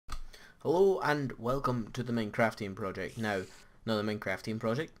Hello and welcome to the Minecraftian project. Now, not the Minecraftian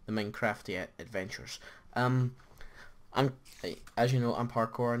project, the Minecraftian adventures. I'm, as you know, I'm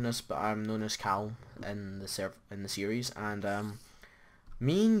parkour in this, but I'm known as Cal in the series, and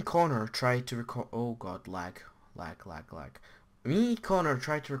me and Connor tried to record. Oh God, lag. Me and Connor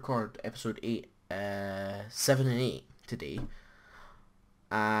tried to record episode 7 and 8 today,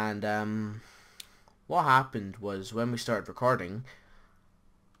 and what happened was when we started recording,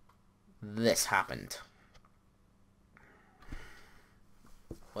 this happened.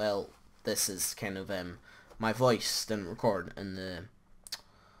 Well, this is kind of my voice didn't record in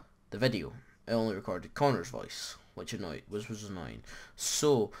the video. It only recorded Connor's voice, which was annoying.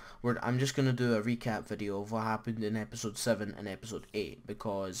 So I'm just gonna do a recap video of what happened in episode 7 and episode 8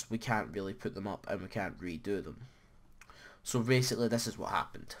 because we can't really put them up and we can't redo them. So basically, this is what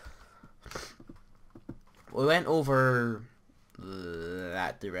happened. We went over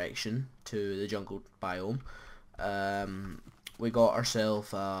that direction to the jungle biome. We got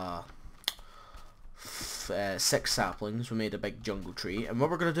ourselves 6 saplings. We made a big jungle tree, and what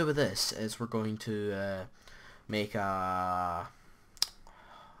we're going to do with this is we're going to make a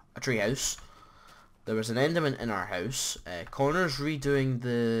tree house. There was an enderman in our house. Connor's redoing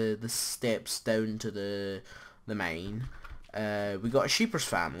the steps down to the mine. We got a sheeper's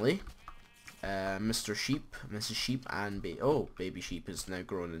family. Mr. Sheep, Mrs. Sheep, and baby sheep is now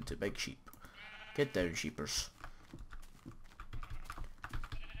grown into big sheep. Get down, sheepers.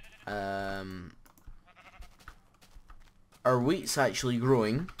 Our wheat's actually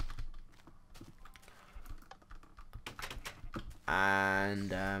growing,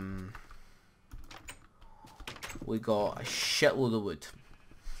 and we got a shitload of wood.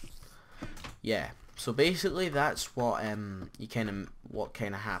 Yeah. So basically, that's what what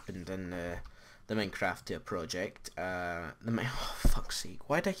kind of happened in the Minecraftian project. Oh fuck's sake!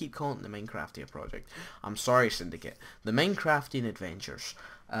 Why do I keep calling it the Minecraftian project? I'm sorry, Syndicate. The Minecraftian adventures.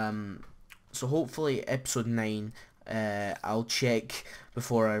 So hopefully episode 9. I'll check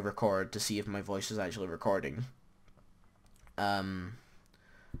before I record to see if my voice is actually recording. And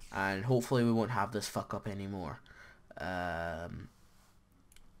hopefully we won't have this fuck up anymore.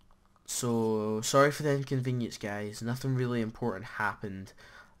 So sorry for the inconvenience, guys. Nothing really important happened.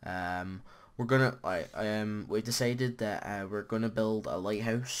 We're gonna we decided that we're gonna build a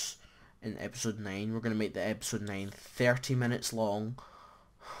lighthouse in episode 9. We're gonna make the episode 9 30 minutes long.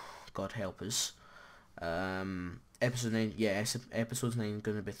 God help us. Episode 9, yes, episode 9 is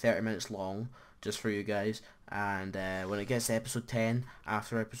gonna be 30 minutes long, just for you guys. And when it gets to episode 10,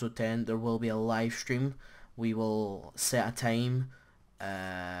 after episode 10, there will be a live stream. We will set a time.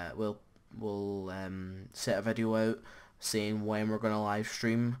 We'll set a video out saying when we're gonna live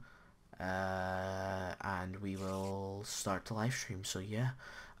stream, and we will start the live stream. So yeah,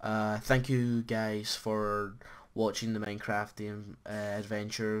 thank you guys for watching the Minecraftian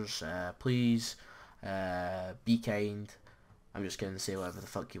adventures. Please be kind. I'm just gonna say whatever the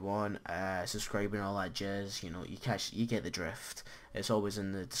fuck you want. Subscribe and all that jazz. You know, you get the drift. It's always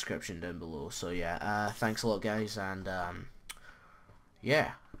in the description down below. So yeah, thanks a lot, guys, and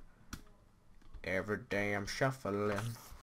yeah. Every day I'm shuffling.